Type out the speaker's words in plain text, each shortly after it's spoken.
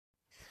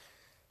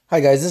Hi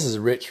guys, this is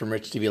Rich from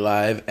Rich TV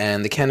Live,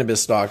 and the cannabis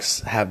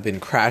stocks have been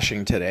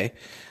crashing today.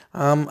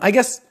 I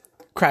guess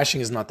crashing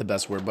is not the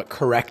best word, but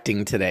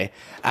correcting today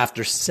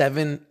after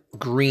 7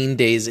 green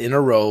days in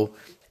a row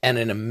and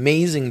an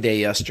amazing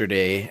day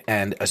yesterday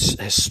and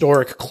a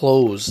historic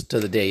close to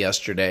the day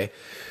yesterday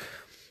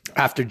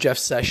after Jeff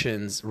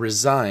Sessions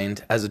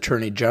resigned as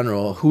Attorney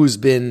General, who's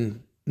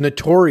been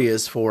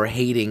notorious for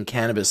hating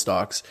cannabis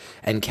stocks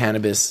and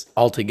cannabis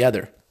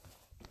altogether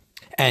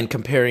and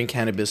comparing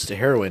cannabis to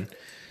heroin.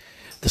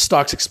 The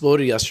stocks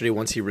exploded yesterday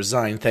once he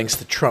resigned, thanks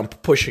to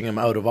Trump pushing him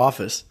out of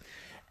office.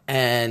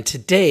 And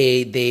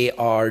today they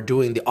are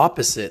doing the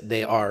opposite.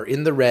 They are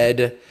in the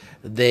red.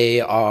 They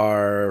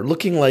are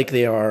looking like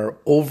they are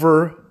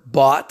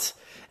overbought,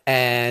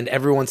 and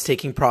everyone's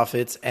taking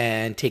profits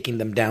and taking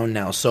them down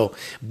now. So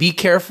be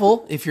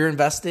careful if you're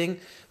investing.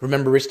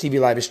 Remember, Rich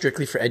TV Live is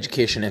strictly for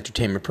education and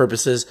entertainment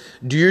purposes.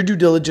 Do your due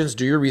diligence,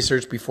 do your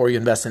research before you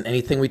invest in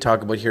anything we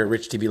talk about here at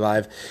Rich TV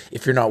Live.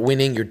 If you're not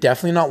winning, you're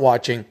definitely not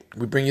watching.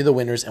 We bring you the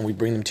winners and we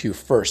bring them to you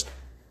first.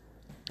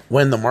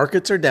 When the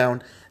markets are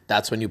down,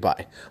 that's when you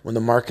buy. When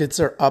the markets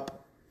are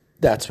up,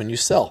 that's when you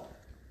sell.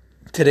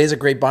 Today's a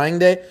great buying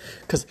day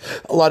because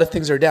a lot of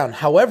things are down.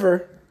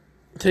 However,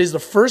 today's the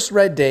first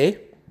red day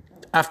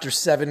after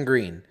 7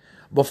 green.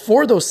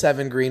 Before those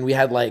 7 green, we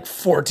had like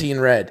 14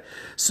 red.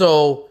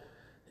 So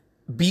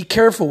be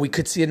careful. We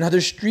could see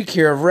another streak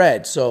here of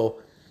red.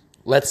 So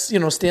let's,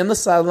 stay on the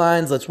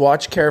sidelines. Let's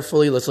watch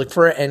carefully. Let's look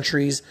for our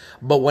entries.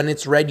 But when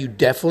it's red, you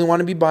definitely want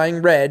to be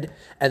buying red.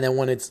 And then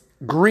when it's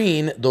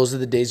green, those are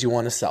the days you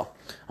want to sell.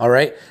 All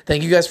right.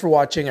 Thank you guys for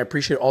watching. I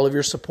appreciate all of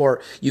your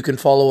support. You can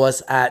follow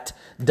us at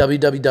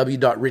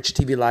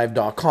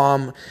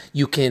www.richtvlive.com.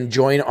 You can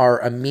join our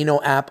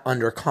Amino app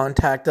under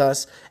Contact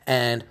Us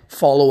and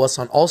follow us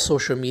on all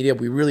social media.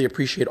 We really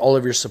appreciate all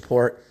of your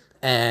support.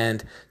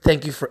 And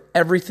thank you for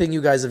everything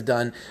you guys have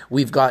done.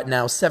 We've got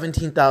now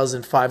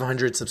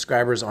 17,500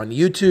 subscribers on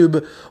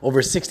YouTube,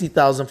 over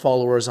 60,000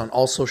 followers on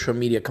all social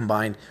media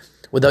combined.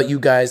 Without you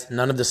guys,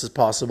 none of this is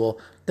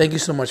possible. Thank you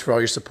so much for all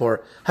your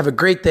support. Have a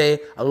great day.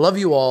 I love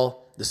you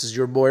all. This is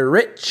your boy,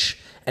 Rich.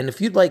 And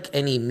if you'd like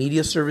any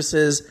media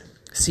services,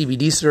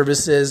 CBD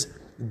services,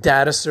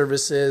 data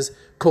services,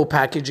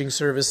 co-packaging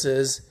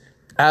services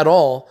at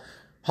all,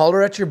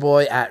 holler at your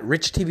boy at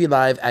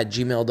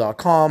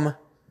richtvlive@gmail.com.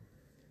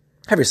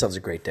 Have yourselves a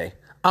great day.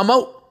 I'm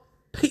out.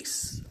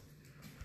 Peace.